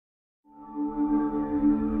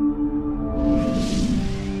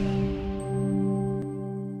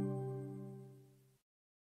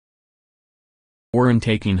Warren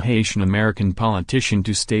taking Haitian American politician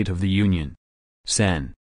to State of the Union.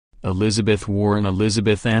 Sen. Elizabeth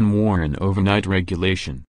WarrenElizabeth and Warren Overnight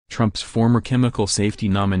Regulation, Trump's former chemical safety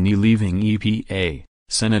nominee leaving EPA,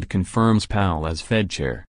 Senate confirms Powell as Fed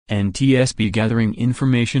chair, NTSB gathering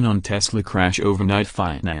information on Tesla crash overnight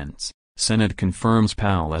finance, Senate confirms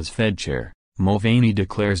Powell as Fed chair, Mulvaney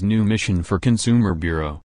declares new mission for Consumer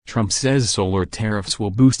Bureau, Trump says solar tariffs will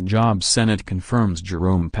boost jobs, Senate confirms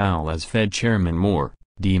Jerome Powell as Fed chairman. More,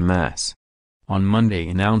 DMS. On Monday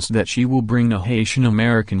announced that she will bring a Haitian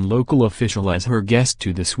American local official as her guest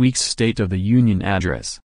to this week's State of the Union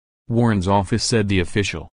address. Warren's office said the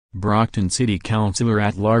official, Brockton City Councilor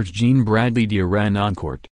at Large Jean Bradley de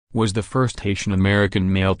Renoncourt, was the first Haitian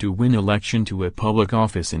American male to win election to a public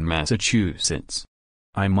office in Massachusetts.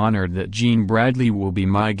 I'm honored that Jean Bradley will be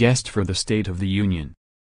my guest for the State of the Union.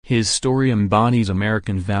 His story embodies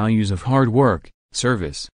American values of hard work,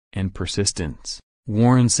 service, and persistence,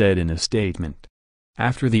 Warren said in a statement.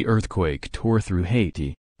 After the earthquake tore through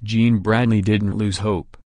Haiti, Jean Bradley didn't lose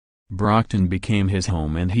hope. Brockton became his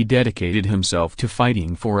home and he dedicated himself to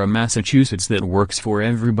fighting for a Massachusetts that works for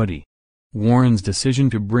everybody. Warren's decision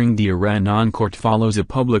to bring de Renoncourt follows a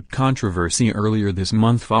public controversy earlier this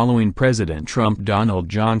month following President Donald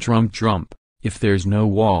John Trump, "If there's no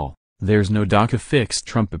wall, there's no DACA fix."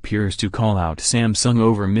 Trump appears to call out Samsung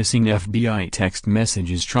over missing FBI text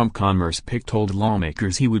messages. Trump Commerce Pick told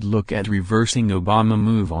lawmakers he would look at reversing Obama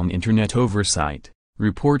move on internet oversight.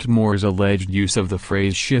 Report Moore's alleged use of the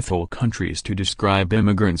phrase shithole countries to describe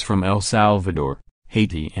immigrants from El Salvador,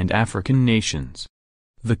 Haiti and African nations.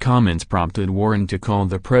 The comments prompted Warren to call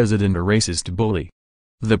the president a racist bully.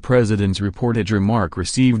 The president's reported remark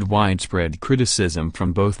received widespread criticism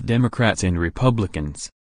from both Democrats and Republicans.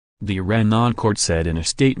 De Renoncourt said in a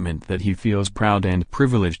statement that he feels proud and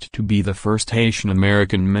privileged to be the first Haitian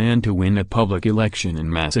American man to win a public election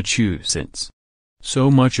in Massachusetts.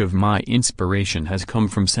 "So much of my inspiration has come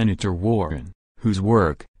from Senator Warren, whose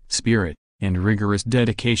work, spirit, and rigorous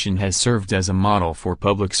dedication has served as a model for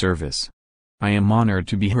public service. I am honored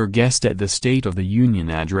to be her guest at the State of the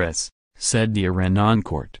Union address," said de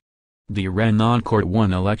Renoncourt. De Renoncourt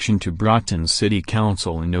won election to Brockton City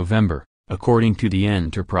Council in November, according to the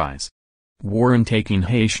Enterprise. Warren taking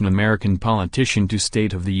Haitian American politician to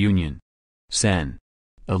State of the Union. Sen.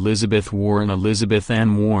 Elizabeth WarrenElizabeth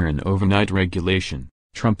and Warren Overnight Regulation,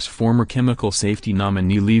 Trump's former chemical safety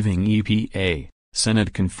nominee leaving EPA,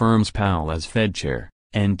 Senate confirms Powell as Fed chair,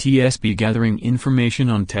 NTSB gathering information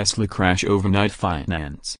on Tesla crash overnight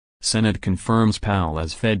finance, Senate confirms Powell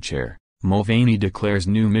as Fed chair, Mulvaney declares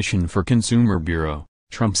new mission for Consumer Bureau,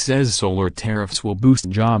 Trump says solar tariffs will boost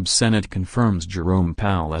jobs, Senate confirms Jerome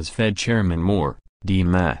Powell as Fed chairman. More,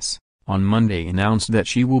 DMS. On Monday announced that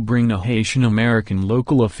she will bring a Haitian American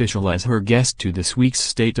local official as her guest to this week's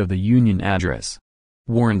State of the Union address.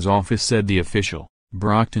 Warren's office said the official,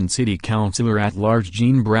 Brockton City Councilor at Large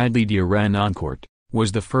Jean Bradley de Renoncourt,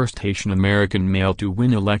 was the first Haitian American male to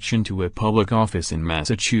win election to a public office in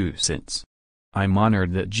Massachusetts. I'm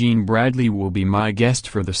honored that Jean Bradley will be my guest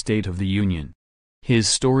for the State of the Union. His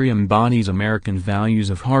story embodies American values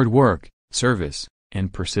of hard work, service,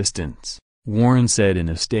 and persistence, Warren said in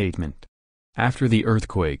a statement. After the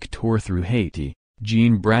earthquake tore through Haiti,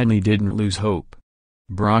 Jean Bradley didn't lose hope.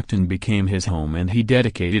 Brockton became his home and he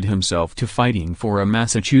dedicated himself to fighting for a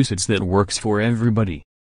Massachusetts that works for everybody.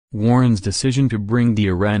 Warren's decision to bring de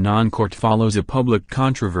Renoncourt follows a public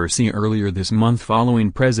controversy earlier this month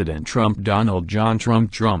following President Donald John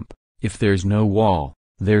Trump, "If there's no wall,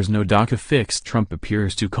 there's no DACA fix." Trump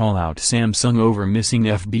appears to call out Samsung over missing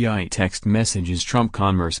FBI text messages. Trump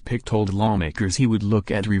Commerce Pick told lawmakers he would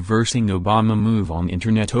look at reversing Obama move on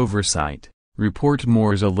internet oversight. Report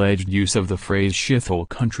Moore's alleged use of the phrase shithole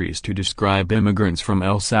countries to describe immigrants from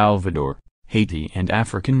El Salvador, Haiti and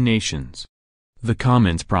African nations. The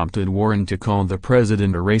comments prompted Warren to call the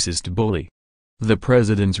president a racist bully. The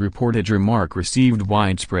president's reported remark received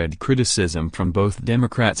widespread criticism from both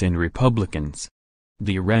Democrats and Republicans.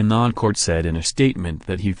 De Renoncourt said in a statement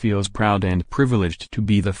that he feels proud and privileged to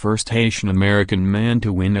be the first Haitian American man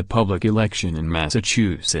to win a public election in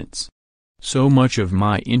Massachusetts. "So much of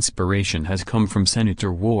my inspiration has come from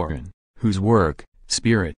Senator Warren, whose work,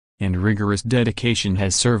 spirit, and rigorous dedication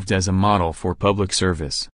has served as a model for public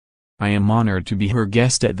service. I am honored to be her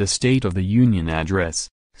guest at the State of the Union address,"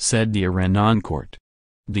 said de Renoncourt.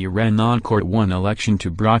 De Renoncourt won election to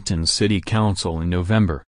Brockton City Council in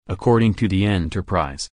November, according to the Enterprise.